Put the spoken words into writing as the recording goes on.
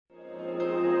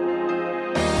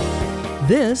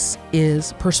This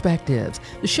is Perspectives,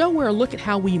 the show where a look at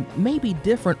how we may be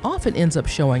different often ends up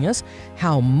showing us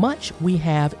how much we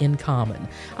have in common.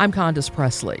 I'm Candace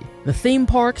Presley. The theme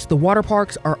parks, the water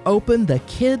parks are open. The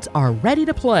kids are ready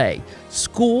to play.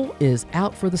 School is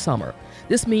out for the summer.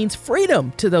 This means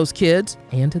freedom to those kids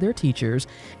and to their teachers.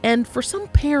 And for some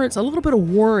parents, a little bit of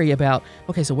worry about,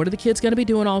 okay, so what are the kids going to be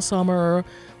doing all summer?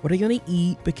 What are they going to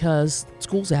eat? Because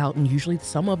school's out and usually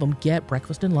some of them get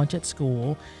breakfast and lunch at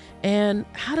school. And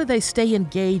how do they stay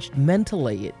engaged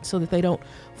mentally so that they don't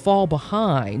fall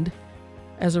behind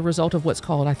as a result of what's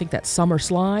called, I think, that summer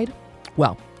slide?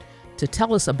 Well, to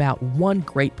tell us about one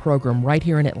great program right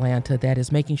here in Atlanta that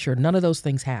is making sure none of those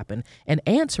things happen and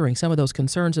answering some of those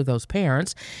concerns of those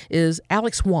parents is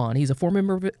Alex Swan. He is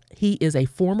a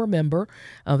former member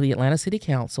of the Atlanta City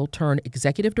Council turned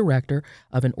executive director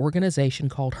of an organization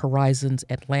called Horizons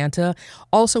Atlanta.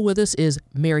 Also with us is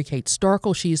Mary Kate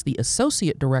Starkle. She's the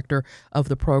associate director of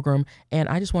the program. And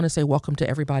I just want to say welcome to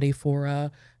everybody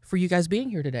for you guys being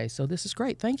here today. So this is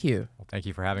great. Thank you. Well, thank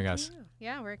you for having us.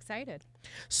 Yeah, we're excited.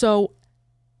 So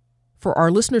for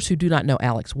our listeners who do not know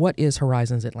Alex, what is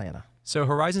Horizons Atlanta? So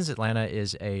Horizons Atlanta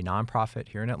is a nonprofit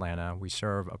here in Atlanta. We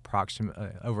serve approximately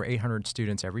over 800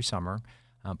 students every summer,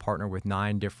 partner with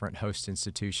 9 different host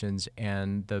institutions,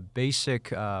 and the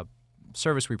basic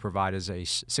service we provide is a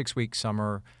 6-week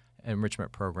summer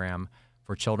enrichment program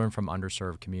for children from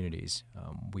underserved communities.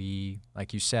 We,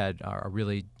 like you said, are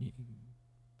really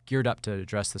geared up to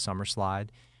address the summer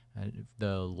slide.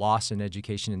 The loss in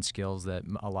education and skills that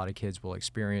a lot of kids will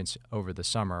experience over the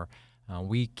summer.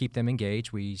 We keep them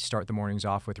engaged. We start the mornings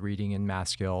off with reading and math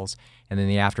skills, and then in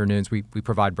the afternoons we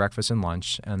provide breakfast and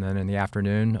lunch, and then in the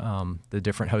afternoon the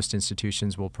different host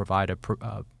institutions will provide a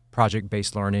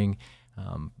project-based learning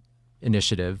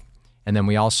initiative. And then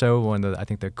we also, I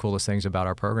think the coolest things about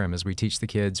our program is we teach the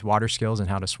kids water skills and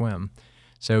how to swim.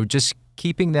 So just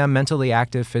keeping them mentally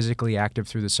active, physically active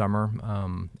through the summer,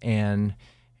 and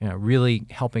really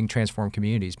helping transform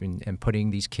communities and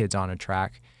putting these kids on a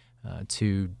track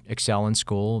to excel in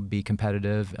school, be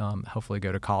competitive, hopefully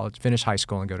go to college, finish high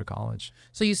school and go to college.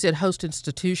 So you said host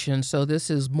institution, so this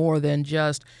is more than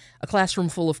just a classroom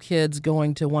full of kids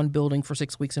going to one building for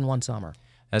 6 weeks in one summer.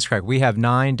 That's correct. We have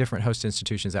 9 different host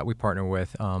institutions that we partner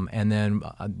with. And then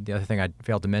the other thing I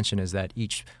failed to mention is that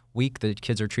each week the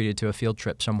kids are treated to a field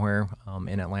trip somewhere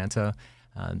in Atlanta.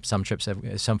 Some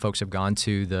folks have gone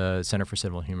to the Center for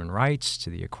Civil and Human Rights, to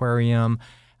the aquarium,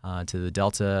 to the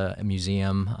Delta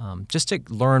Museum, just to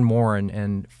learn more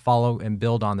and follow and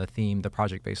build on the theme, the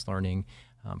project-based learning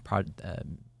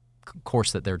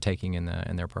course that they're taking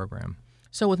in their program.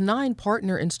 So with 9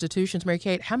 partner institutions, Mary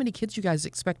Kate, how many kids you guys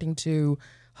expecting to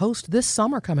host this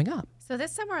summer coming up? So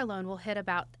this summer alone, we'll hit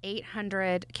about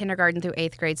 800 kindergarten through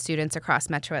 8th grade students across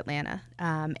Metro Atlanta.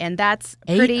 And that's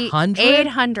pretty...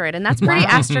 800? And that's pretty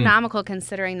astronomical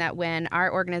considering that when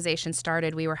our organization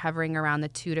started, we were hovering around the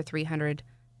 200 to 300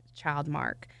 child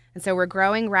mark. And so we're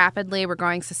growing rapidly, we're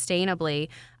growing sustainably,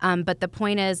 but the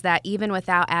point is that even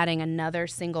without adding another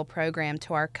single program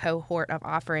to our cohort of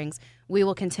offerings, we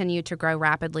will continue to grow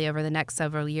rapidly over the next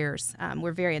several years.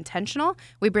 We're very intentional.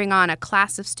 We bring on a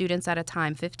class of students at a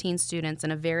time, 15 students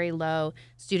in a very low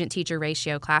student-teacher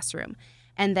ratio classroom.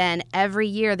 And then every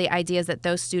year, the idea is that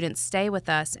those students stay with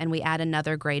us and we add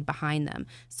another grade behind them.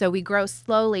 So we grow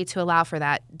slowly to allow for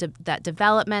that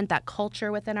development, that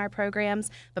culture within our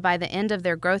programs. But by the end of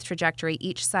their growth trajectory,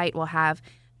 each site will have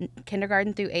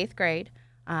kindergarten through 8th grade,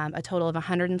 a total of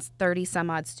 130 some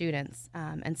odd students.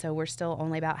 And so we're still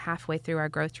only about halfway through our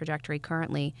growth trajectory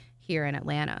currently here in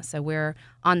Atlanta. So we're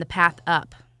on the path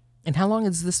up. And how long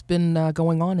has this been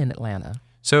going on in Atlanta?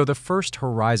 So the first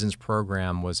Horizons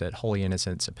program was at Holy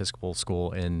Innocents Episcopal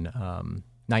School in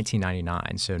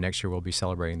 1999. So next year we'll be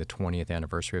celebrating the 20th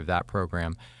anniversary of that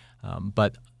program.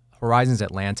 But Horizons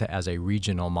Atlanta as a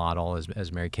regional model,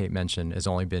 as Mary Kate mentioned, has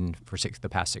only been for the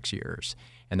past 6 years.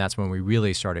 And that's when we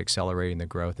really started accelerating the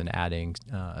growth and adding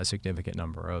a significant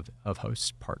number of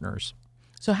host partners.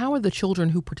 So how are the children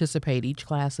who participate, each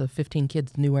class of 15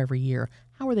 kids new every year,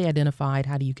 how are they identified?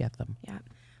 How do you get them? Yeah.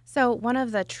 So one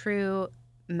of the true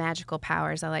magical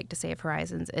powers, I like to say, of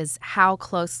Horizons is how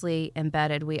closely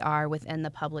embedded we are within the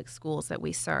public schools that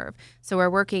we serve. So we're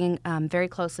working very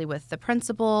closely with the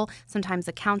principal, sometimes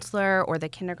the counselor or the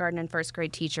kindergarten and first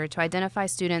grade teacher to identify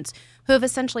students who have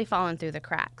essentially fallen through the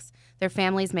cracks. their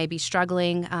families may be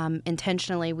struggling.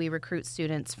 Intentionally, we recruit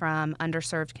students from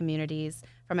underserved communities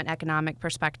from an economic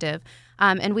perspective.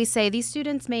 And we say these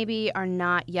students maybe are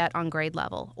not yet on grade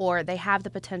level, or they have the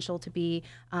potential to be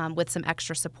with some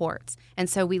extra supports. And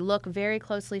so we look very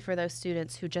closely for those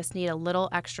students who just need a little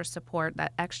extra support,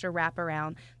 that extra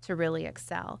wraparound to really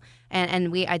excel.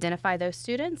 And we identify those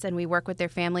students, and we work with their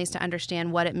families to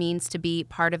understand what it means to be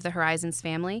part of the Horizons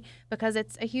family, because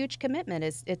it's a huge commitment.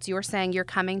 It's you're saying you're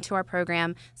coming to our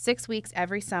program 6 weeks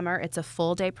every summer. It's a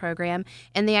full day program.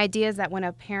 And the idea is that when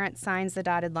a parent signs the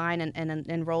dotted line and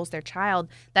enrolls their child,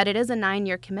 that it is a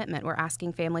 9-year commitment. We're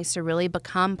asking families to really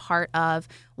become part of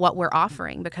what we're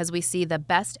offering, because we see the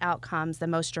best outcomes, the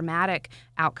most dramatic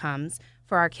outcomes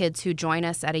for our kids who join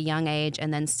us at a young age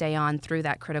and then stay on through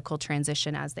that critical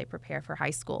transition as they prepare for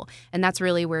high school. And that's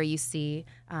really where you see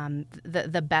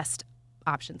the best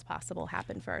options possible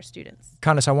happen for our students.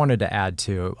 Candace, I wanted to add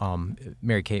to,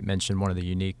 Mary Kate mentioned one of the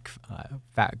unique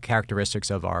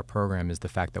characteristics of our program is the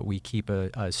fact that we keep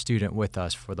a student with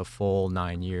us for the full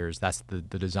 9 years. That's the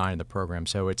design of the program.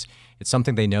 So it's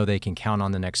something they know they can count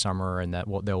on the next summer, and that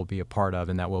they'll be a part of,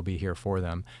 and that we'll be here for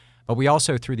them. But we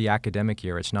also, through the academic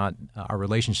year, it's not our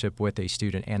relationship with a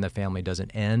student and the family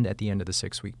doesn't end at the end of the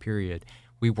 6-week period.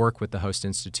 We work with the host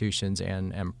institutions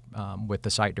and with the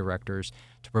site directors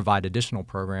to provide additional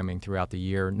programming throughout the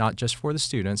year, not just for the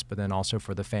students, but then also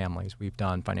for the families. We've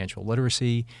done financial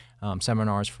literacy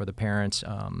seminars for the parents,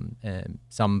 and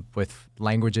some with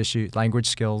language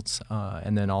skills,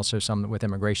 and then also some with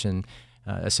immigration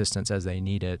assistance as they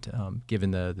need it,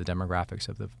 given the demographics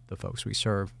of the folks we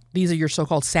serve. These are your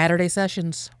so-called Saturday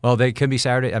sessions? Well, they could be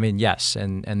Saturday. I mean, yes,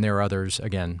 and there are others.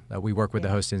 Again, we work with the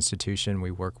host institution.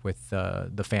 We work with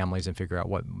the families and figure out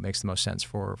what makes the most sense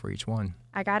for each one.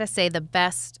 I got to say the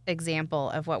best example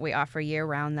of what we offer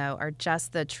year-round, though, are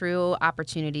just the true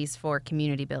opportunities for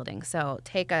community building. So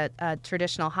take a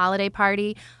traditional holiday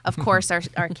party. Of course,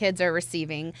 our kids are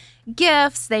receiving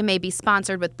gifts. They may be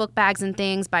sponsored with book bags and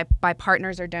things by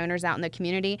partners or donors out in the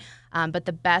community. But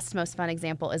the best, most fun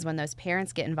example is when those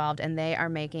parents get involved and they are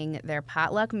making their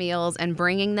potluck meals and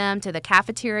bringing them to the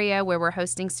cafeteria where we're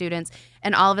hosting students.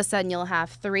 And all of a sudden you'll have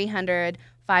 300,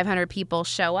 500 people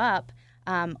show up,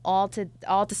 all to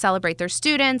celebrate their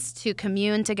students, to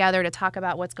commune together, to talk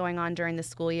about what's going on during the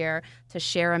school year, to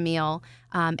share a meal.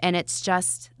 And it's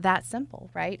just that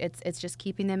simple, right? It's just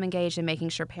keeping them engaged and making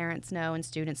sure parents know and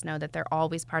students know that they're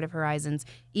always part of Horizons,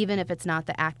 even if it's not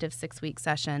the active 6-week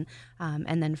session.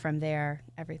 And then from there,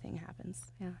 everything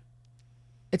happens. Yeah.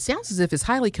 It sounds as if it's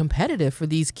highly competitive for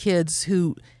these kids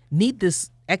who need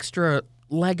this extra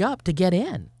leg up to get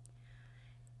in.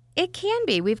 It can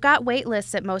be. We've got wait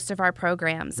lists at most of our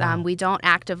programs. Wow. We don't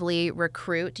actively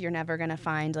recruit. You're never going to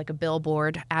find like a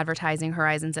billboard advertising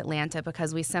Horizons Atlanta,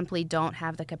 because we simply don't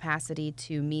have the capacity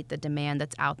to meet the demand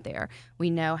that's out there. We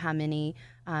know how many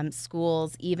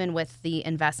schools, even with the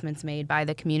investments made by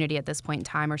the community at this point in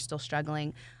time, are still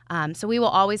struggling. So we will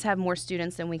always have more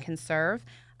students than we can serve.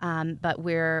 But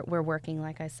we're working,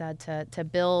 like I said, to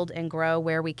build and grow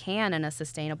where we can in a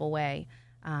sustainable way.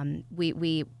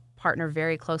 We partner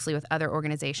very closely with other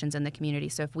organizations in the community.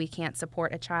 So if we can't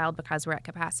support a child because we're at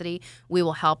capacity, we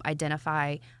will help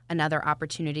identify another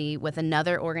opportunity with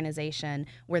another organization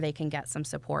where they can get some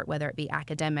support, whether it be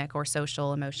academic or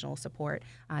social, emotional support,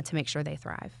 to make sure they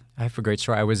thrive. I have a great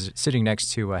story. I was sitting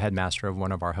next to a headmaster of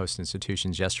one of our host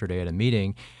institutions yesterday at a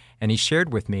meeting, and he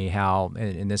shared with me how,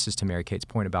 and this is to Mary Kate's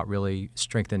point about really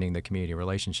strengthening the community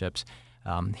relationships.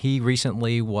 He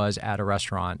recently was at a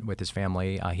restaurant with his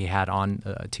family. He had on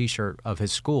a T-shirt of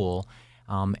his school,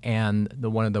 and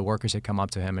one of the workers had come up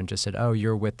to him and just said, "Oh,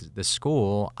 you're with the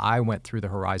school. I went through the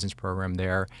Horizons program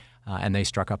there," and they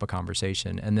struck up a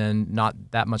conversation. And then not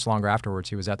that much longer afterwards,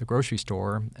 he was at the grocery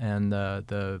store, and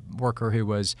the worker who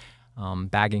was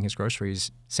bagging his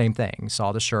groceries, same thing,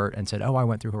 saw the shirt and said, "Oh, I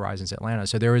went through Horizons Atlanta."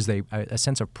 So there is a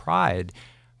sense of pride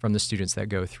from the students that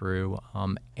go through,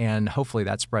 and hopefully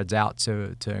that spreads out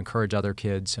to encourage other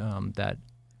kids that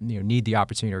need the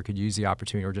opportunity or could use the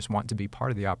opportunity or just want to be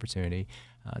part of the opportunity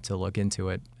to look into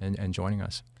it and joining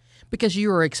us. Because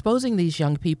you are exposing these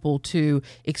young people to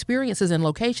experiences and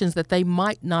locations that they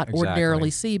might not ordinarily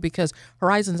see, because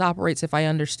Horizons operates, if I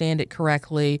understand it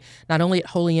correctly, not only at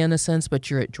Holy Innocents,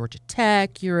 but you're at Georgia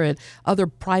Tech, you're at other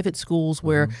private schools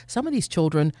where some of these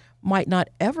children might not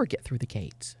ever get through the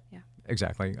gates.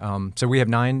 Exactly. So we have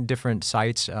 9 different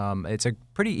sites. It's a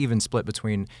pretty even split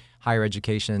between higher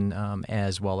education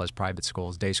as well as private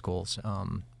schools, day schools.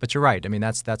 But you're right. I mean,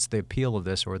 that's the appeal of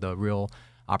this, or the real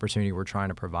opportunity we're trying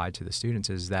to provide to the students,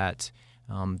 is that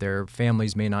their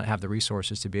families may not have the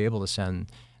resources to be able to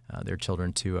send their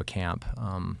children to a camp.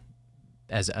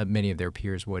 as many of their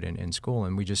peers would in school.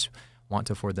 And we just want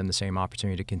to afford them the same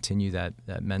opportunity to continue that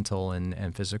mental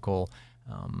and physical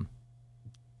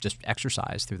just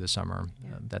exercise through the summer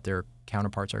that their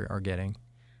counterparts are getting.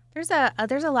 There's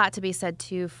a lot to be said,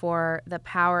 too, for the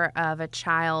power of a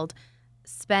child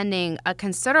spending a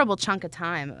considerable chunk of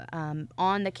time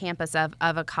on the campus of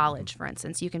a college, for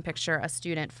instance. You can picture a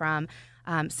student from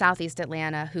Southeast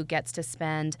Atlanta who gets to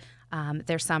spend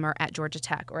their summer at Georgia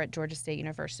Tech or at Georgia State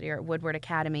University or at Woodward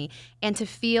Academy, and to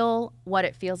feel what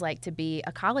it feels like to be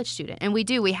a college student. And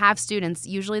we have students,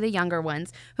 usually the younger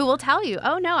ones, who will tell you,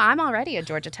 oh, no, I'm already a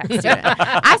Georgia Tech student.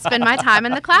 I spend my time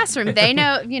in the classroom. They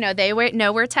know, they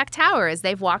know where Tech Tower is.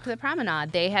 They've walked the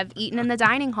promenade. They have eaten in the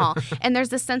dining hall. And there's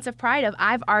this sense of pride of,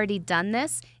 I've already done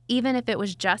this. Even if it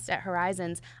was just at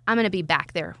Horizons, I'm going to be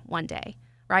back there one day.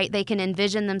 Right? They can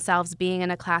envision themselves being in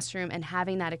a classroom and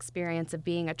having that experience of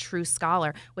being a true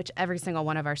scholar, which every single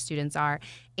one of our students are.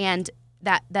 And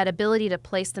that ability to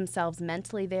place themselves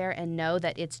mentally there and know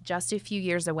that it's just a few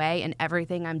years away and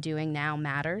everything I'm doing now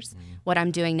matters. Mm-hmm. What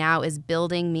I'm doing now is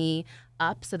building me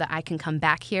up so that I can come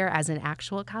back here as an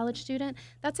actual college student.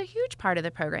 That's a huge part of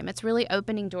the program. It's really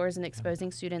opening doors and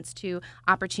exposing students to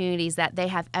opportunities that they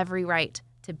have every right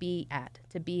to be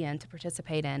in, to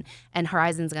participate in. And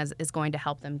Horizons is going to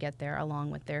help them get there along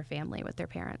with their family, with their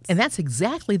parents. And that's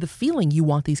exactly the feeling you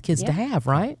want these kids to have,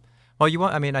 right? Well,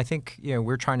 I think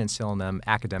we're trying to instill in them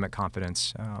academic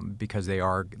confidence because they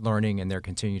are learning and they're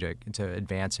continuing to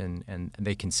advance and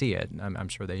they can see it. I'm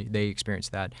sure they experience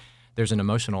that. There's an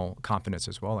emotional confidence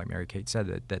as well, like Mary Kate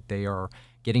said, that they are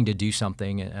getting to do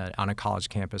something on a college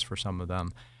campus for some of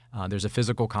them. There's a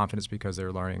physical confidence because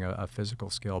they're learning a physical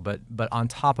skill. But on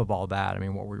top of all that,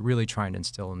 what we're really trying to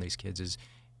instill in these kids is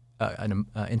an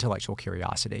intellectual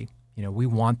curiosity. We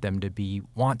want them to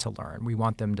want to learn. We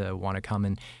want them to want to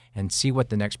come and see what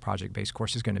the next project-based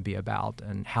course is going to be about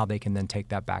and how they can then take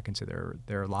that back into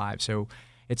their lives. So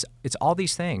it's all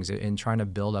these things in trying to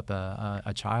build up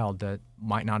a child that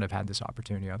might not have had this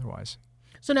opportunity otherwise.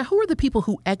 So now, who are the people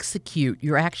who execute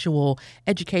your actual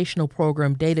educational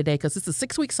program day to day? Because it's a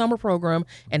 6-week summer program,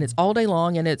 and it's all day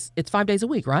long, and it's 5 days a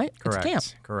week, right? Correct. It's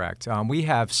camp. Correct. We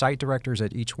have site directors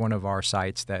at each one of our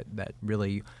sites that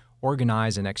really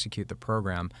organize and execute the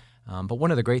program. But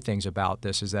one of the great things about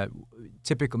this is that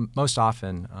typically, most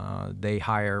often, they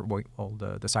hire.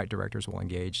 The site directors will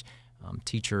engage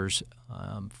teachers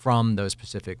from those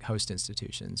specific host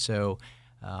institutions. So.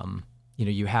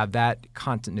 You have that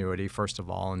continuity, first of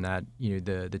all, and that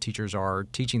the teachers are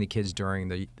teaching the kids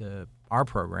during our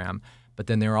program, but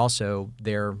then they're also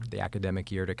there the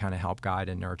academic year to kind of help guide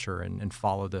and nurture and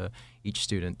follow each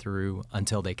student through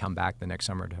until they come back the next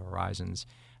summer to Horizons.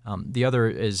 The other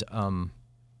is,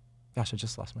 I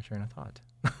just lost my train of thought.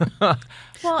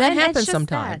 Well, that happens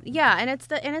sometimes. Yeah, and it's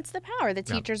the power. The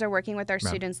teachers are working with our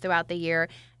students throughout the year.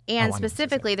 And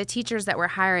specifically, the teachers that we're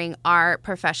hiring are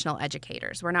professional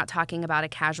educators. We're not talking about a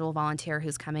casual volunteer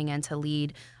who's coming in to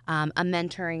lead a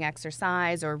mentoring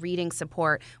exercise or reading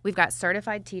support. We've got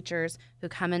certified teachers who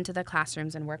come into the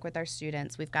classrooms and work with our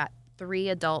students. We've got 3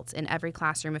 adults in every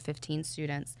classroom of 15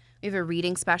 students. We have a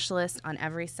reading specialist on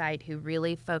every site who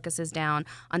really focuses down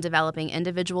on developing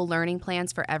individual learning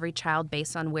plans for every child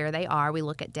based on where they are. We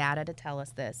look at data to tell us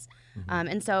this. Mm-hmm.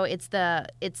 And so it's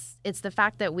the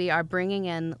fact that we are bringing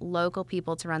in local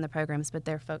people to run the programs, but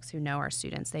they're folks who know our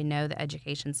students. They know the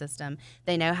education system.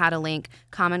 They know how to link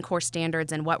Common Core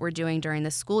standards and what we're doing during the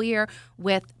school year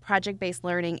with project-based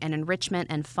learning and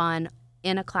enrichment and fun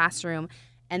in a classroom,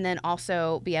 and then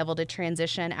also be able to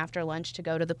transition after lunch to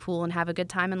go to the pool and have a good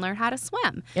time and learn how to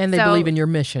swim. And they believe in your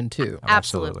mission, too.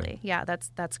 Absolutely. Yeah,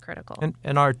 that's critical.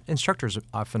 And our instructors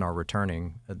often are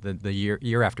returning the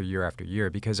year after year after year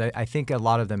because I think a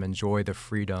lot of them enjoy the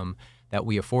freedom that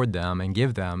we afford them and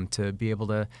give them to be able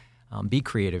to be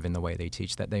creative in the way they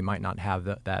teach, that they might not have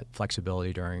that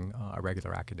flexibility during a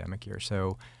regular academic year.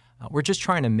 So we're just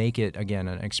trying to make it, again,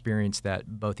 an experience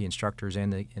that both the instructors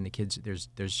and the kids,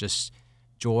 there's just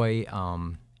joy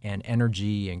and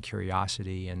energy and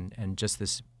curiosity and just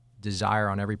this desire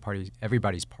on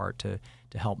everybody's part to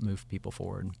help move people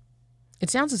forward. It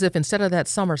sounds as if instead of that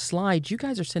summer slide, you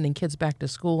guys are sending kids back to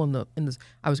school in the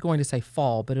I was going to say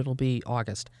fall, but it'll be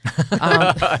August.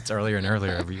 It's earlier and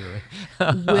earlier every year.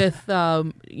 With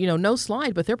no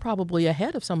slide, but they're probably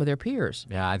ahead of some of their peers.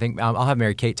 Yeah, I think I'll have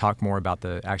Mary Kate talk more about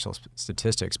the actual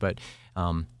statistics, but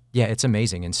it's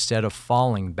amazing. Instead of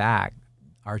falling back,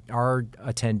 our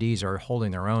attendees are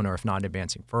holding their own, or if not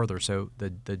advancing further. So the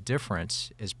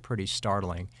difference is pretty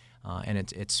startling, and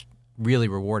it's really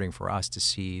rewarding for us to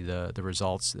see the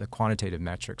results, the quantitative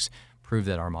metrics prove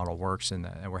that our model works and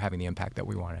that we're having the impact that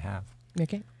we want to have.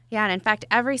 Okay. Yeah, and in fact,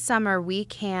 every summer we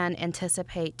can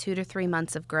anticipate 2 to 3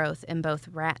 months of growth in both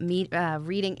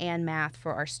reading and math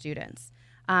for our students,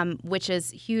 which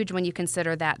is huge when you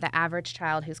consider that the average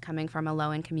child who's coming from a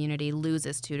low-income community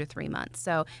loses 2 to 3 months.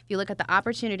 So if you look at the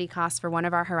opportunity cost for one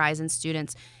of our Horizons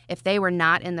students, if they were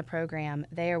not in the program,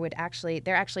 they're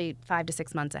actually 5 to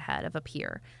 6 months ahead of a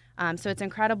peer. So it's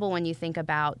incredible when you think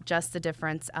about just the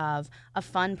difference of a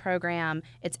fun program.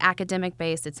 It's academic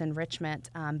based, it's enrichment,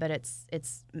 but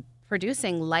it's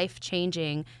producing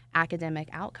life-changing academic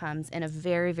outcomes in a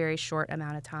very, very short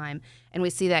amount of time. And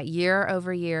we see that year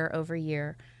over year over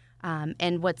year.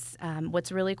 And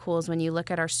what's really cool is when you look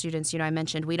at our students. I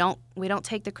mentioned we don't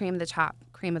take the cream of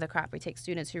the crop. We take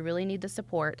students who really need the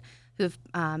support, who've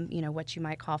what you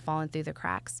might call fallen through the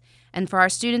cracks. And for our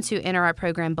students who enter our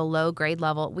program below grade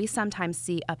level, we sometimes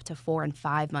see up to 4 and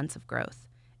 5 months of growth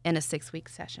in a 6-week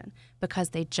session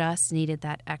because they just needed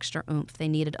that extra oomph. They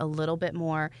needed a little bit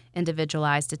more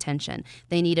individualized attention.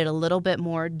 They needed a little bit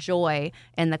more joy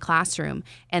in the classroom.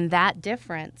 And that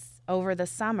difference over the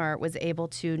summer was able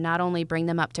to not only bring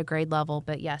them up to grade level,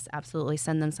 but yes, absolutely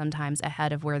send them sometimes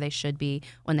ahead of where they should be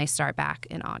when they start back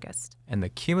in August. And the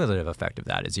cumulative effect of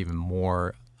that is even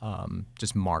more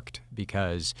just marked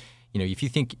because, if you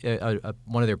think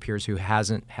one of their peers who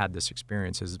hasn't had this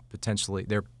experience is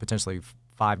they're potentially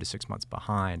 5 to 6 months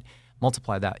behind,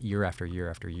 multiply that year after year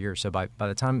after year. So by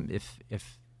the time,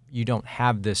 if you don't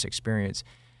have this experience,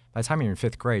 by the time you're in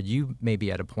 5th grade, you may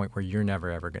be at a point where you're never,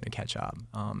 ever going to catch up.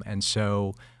 And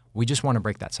so we just want to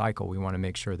break that cycle. We want to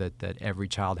make sure that every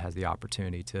child has the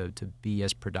opportunity to be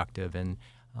as productive and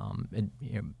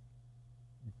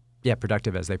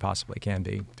productive as they possibly can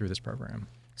be through this program.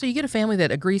 So you get a family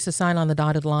that agrees to sign on the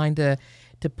dotted line to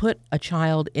put a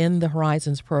child in the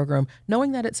Horizons program,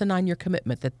 knowing that it's a 9-year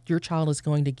commitment, that your child is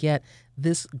going to get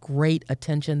this great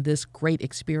attention, this great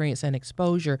experience and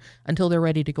exposure until they're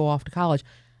ready to go off to college.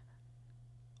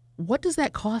 What does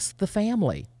that cost the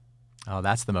family? Oh,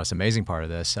 that's the most amazing part of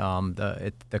this.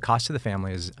 The cost to the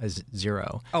family is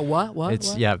zero. Oh,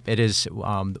 what? Yeah, it is.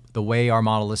 The way our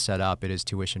model is set up, it is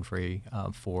tuition free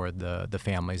for the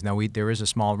families. Now, there is a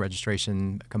small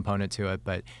registration component to it,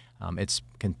 but it's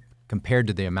compared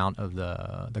to the amount of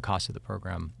the cost of the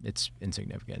program, it's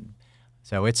insignificant.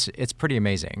 So it's pretty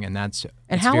amazing, and that's.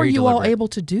 And how are you all able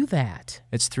to do that?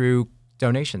 It's through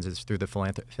donations. It's through the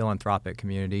philanthropic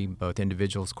community, both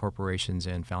individuals, corporations,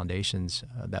 and foundations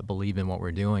that believe in what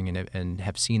we're doing and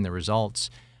have seen the results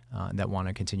that want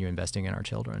to continue investing in our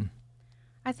children.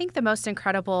 I think the most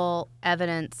incredible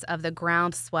evidence of the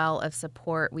groundswell of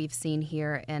support we've seen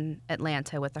here in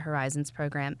Atlanta with the Horizons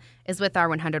program is with our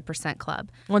 100% Club.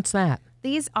 What's that?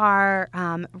 These are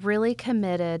really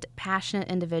committed, passionate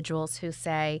individuals who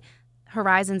say,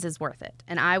 Horizons is worth it,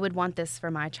 and I would want this for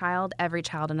my child. Every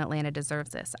child in Atlanta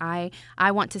deserves this. I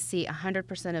want to see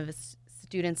 100% of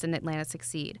students in Atlanta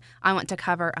succeed. I want to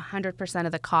cover 100%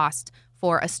 of the cost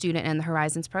for a student in the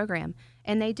Horizons program.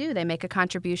 And they do. They make a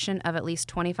contribution of at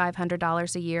least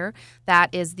 $2,500 a year.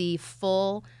 That is the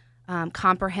full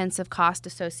comprehensive cost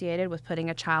associated with putting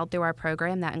a child through our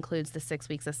program. That includes the 6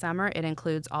 weeks of summer. It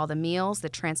includes all the meals, the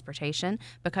transportation,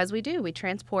 because we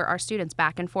transport our students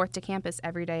back and forth to campus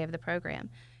every day of the program.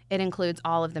 It includes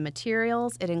all of the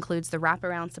materials. It includes the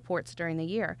wraparound supports during the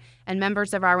year. And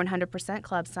members of our 100%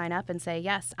 Club sign up and say,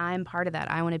 yes, I'm part of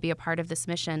that. I want to be a part of this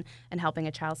mission and helping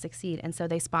a child succeed. And so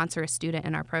they sponsor a student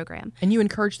in our program. And you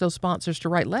encourage those sponsors to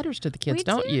write letters to the kids,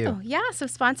 don't you? Yeah, so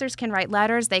sponsors can write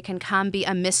letters. They can come be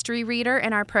a mystery reader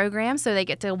in our program. So they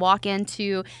get to walk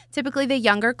into typically the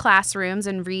younger classrooms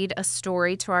and read a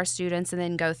story to our students and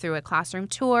then go through a classroom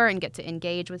tour and get to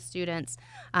engage with students.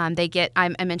 I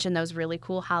mentioned those really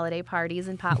cool holiday parties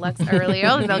and potlucks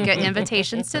earlier. They'll get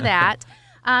invitations to that,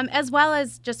 as well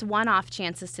as just one-off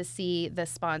chances to see the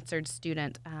sponsored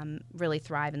student really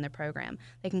thrive in the program.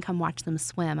 They can come watch them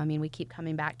swim. I mean, we keep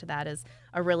coming back to that as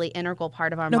a really integral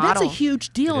part of our model. That's a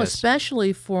huge deal,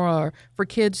 especially for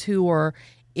kids who are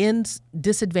in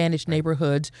disadvantaged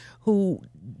neighborhoods who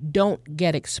don't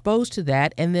get exposed to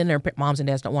that, and then their moms and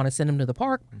dads don't want to send them to the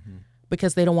park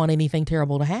because they don't want anything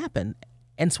terrible to happen.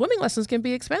 And swimming lessons can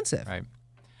be expensive. Right.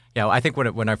 Yeah, I think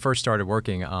when I first started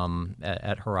working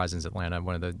at Horizons Atlanta,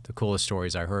 one of the coolest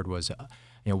stories I heard was,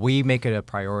 we make it a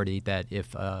priority that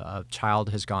if a child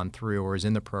has gone through or is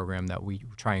in the program, that we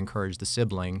try and encourage the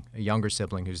sibling, a younger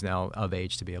sibling who's now of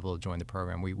age to be able to join the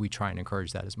program. We try and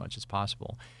encourage that as much as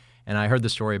possible. And I heard the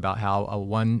story about how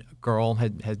one girl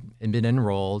had been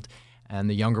enrolled, and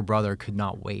the younger brother could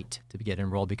not wait to get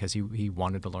enrolled because he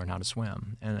wanted to learn how to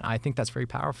swim. And I think that's very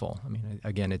powerful. I mean,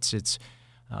 again, it's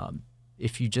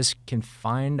if you just can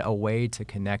find a way to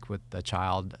connect with the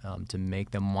child, to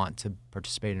make them want to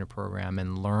participate in a program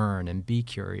and learn and be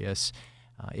curious,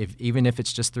 even if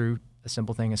it's just through a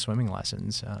simple thing as swimming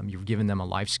lessons, you've given them a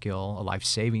life skill, a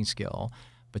life-saving skill,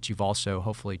 but you've also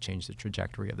hopefully changed the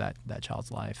trajectory of that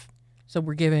child's life. So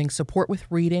we're giving support with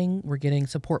reading, we're getting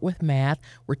support with math,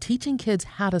 we're teaching kids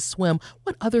how to swim.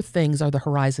 What other things are the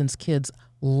Horizons kids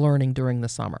learning during the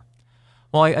summer?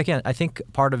 Well, I think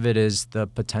part of it is the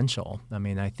potential. I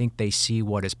mean, I think they see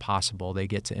what is possible. They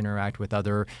get to interact with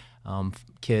other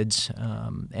kids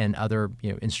and other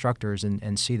instructors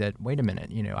and see that, wait a minute,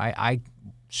 I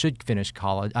should finish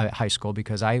high school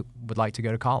because I would like to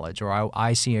go to college, or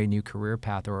I see a new career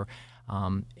path, or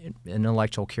an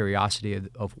intellectual curiosity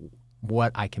of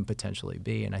what I can potentially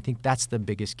be. And I think that's the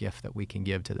biggest gift that we can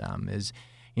give to them is,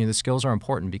 the skills are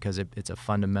important because it's a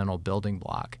fundamental building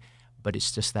block, but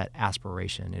it's just that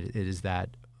aspiration. It is that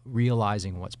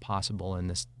realizing what's possible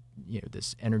and this,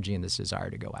 this energy and this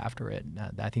desire to go after it.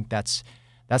 I think that's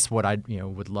what I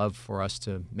would love for us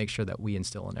to make sure that we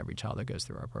instill in every child that goes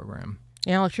through our program.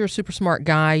 Alex, you're a super smart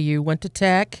guy. You went to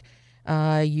Tech.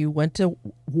 You went to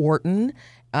Wharton.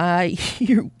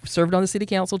 You served on the city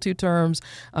council 2 terms,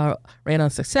 ran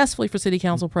unsuccessfully for city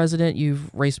council president.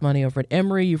 You've raised money over at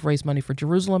Emory. You've raised money for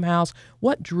Jerusalem House.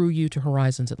 What drew you to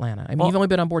Horizons Atlanta? I mean, you've only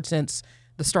been on board since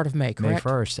the start of May, correct?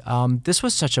 May 1st. This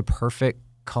was such a perfect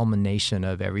culmination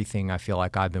of everything I feel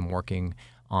like I've been working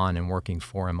on and working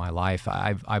for in my life.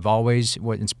 I've always,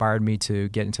 what inspired me to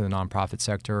get into the nonprofit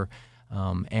sector,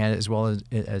 and as well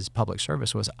as public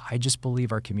service, was I just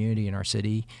believe our community and our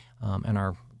city and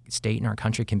our state and our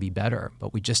country can be better,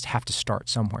 but we just have to start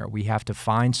somewhere. We have to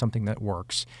find something that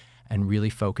works and really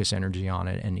focus energy on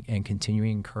it and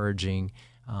continuing encouraging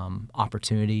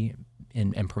opportunity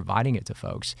and providing it to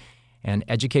folks. And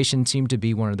education seemed to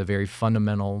be one of the very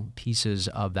fundamental pieces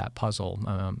of that puzzle.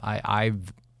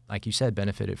 I've, like you said,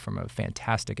 benefited from a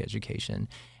fantastic education,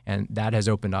 and that has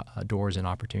opened up doors and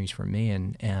opportunities for me.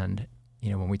 And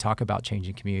when we talk about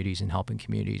changing communities and helping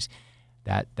communities,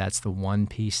 that's the one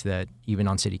piece that even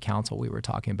on city council we were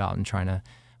talking about and trying to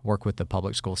work with the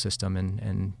public school system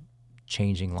and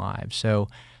changing lives. So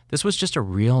this was just a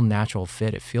real natural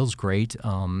fit. It feels great,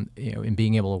 in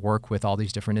being able to work with all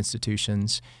these different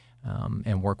institutions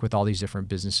and work with all these different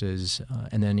businesses,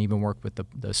 and then even work with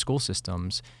the school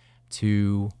systems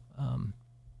to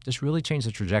just really change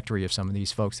the trajectory of some of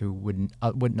these folks who wouldn't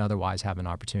otherwise have an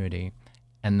opportunity.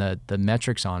 And the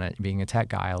metrics on it, being a tech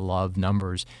guy, I love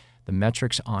numbers. The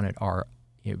metrics on it are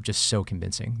just so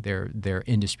convincing. They're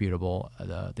indisputable,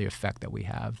 the effect that we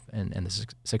have and the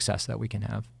success that we can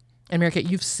have. And Mary Kate,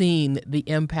 you've seen the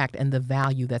impact and the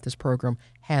value that this program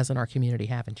has in our community,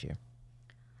 haven't you?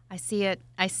 I see it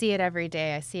every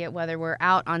day. I see it whether we're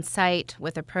out on site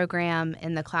with a program,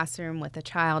 in the classroom with a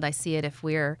child. I see it if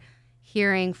we're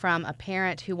hearing from a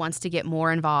parent who wants to get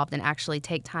more involved and actually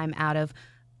take time out of,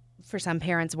 for some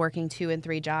parents working 2 and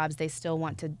 3 jobs, they still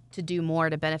want to do more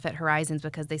to benefit Horizons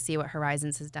because they see what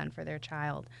Horizons has done for their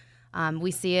child.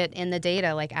 We see it in the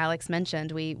data, like Alex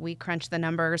mentioned. We crunch the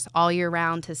numbers all year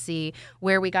round to see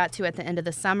where we got to at the end of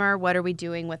the summer. What are we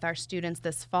doing with our students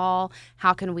this fall?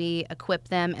 How can we equip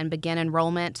them and begin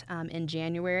enrollment in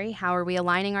January? How are we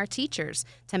aligning our teachers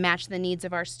to match the needs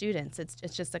of our students?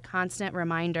 It's just a constant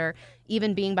reminder,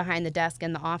 even being behind the desk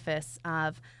in the office,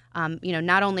 of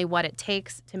not only what it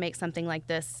takes to make something like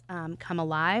this come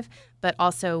alive, but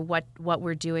also what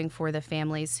we're doing for the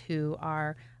families who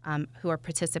are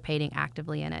participating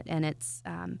actively in it. And it's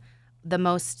the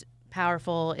most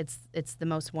powerful, it's the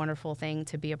most wonderful thing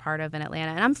to be a part of in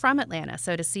Atlanta. And I'm from Atlanta,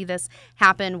 so to see this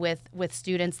happen with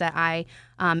students that I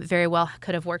very well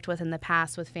could have worked with in the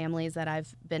past, with families that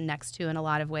I've been next to in a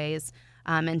lot of ways,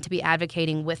 and to be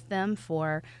advocating with them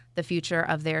for the future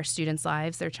of their students'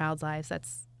 lives, their child's lives,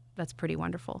 that's pretty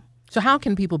wonderful. So how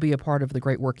can people be a part of the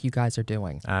great work you guys are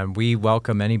doing? We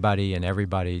welcome anybody and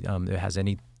everybody that has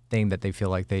anything that they feel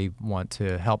like they want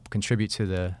to help contribute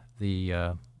to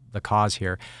the cause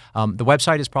here. The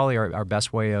website is probably our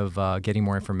best way of getting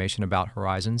more information about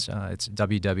Horizons. It's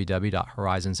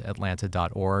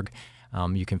www.horizonsatlanta.org.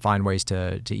 You can find ways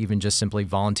to even just simply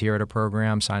volunteer at a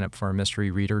program, sign up for a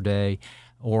Mystery Reader Day,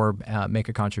 or make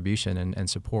a contribution and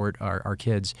support our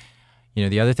kids.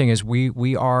 The other thing is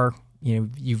we are,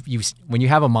 when you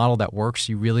have a model that works,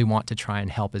 you really want to try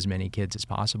and help as many kids as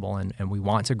possible, and we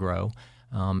want to grow,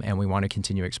 and we want to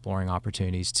continue exploring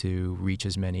opportunities to reach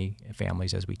as many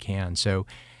families as we can. So,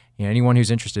 anyone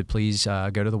who's interested, please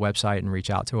go to the website and reach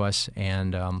out to us,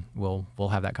 and we'll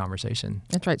have that conversation.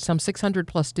 That's right. Some 600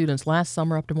 plus students last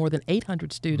summer, up to more than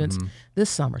 800 students this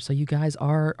summer. So you guys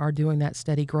are doing that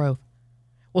steady growth.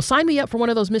 Well, sign me up for one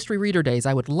of those mystery reader days.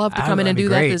 I would love to come in and do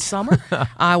that this summer.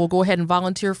 I will go ahead and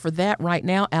volunteer for that right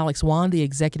now. Alex Wan, the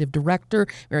executive director,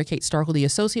 Mary Kate Starkle, the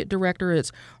associate director.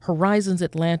 It's Horizons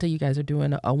Atlanta. You guys are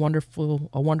doing a wonderful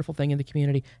thing in the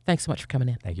community. Thanks so much for coming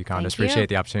in. Thank you, Candace. Appreciate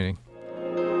the opportunity.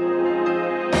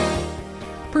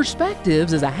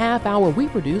 Perspectives is a half-hour we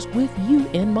produce with you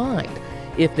in mind.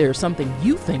 If there's something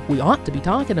you think we ought to be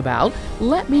talking about,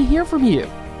 let me hear from you.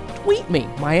 Tweet me.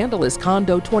 My handle is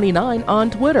Condo29 on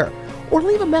Twitter, or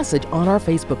leave a message on our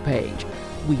Facebook page.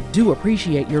 We do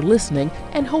appreciate your listening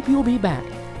and hope you'll be back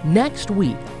next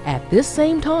week at this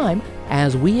same time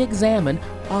as we examine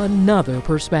another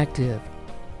perspective.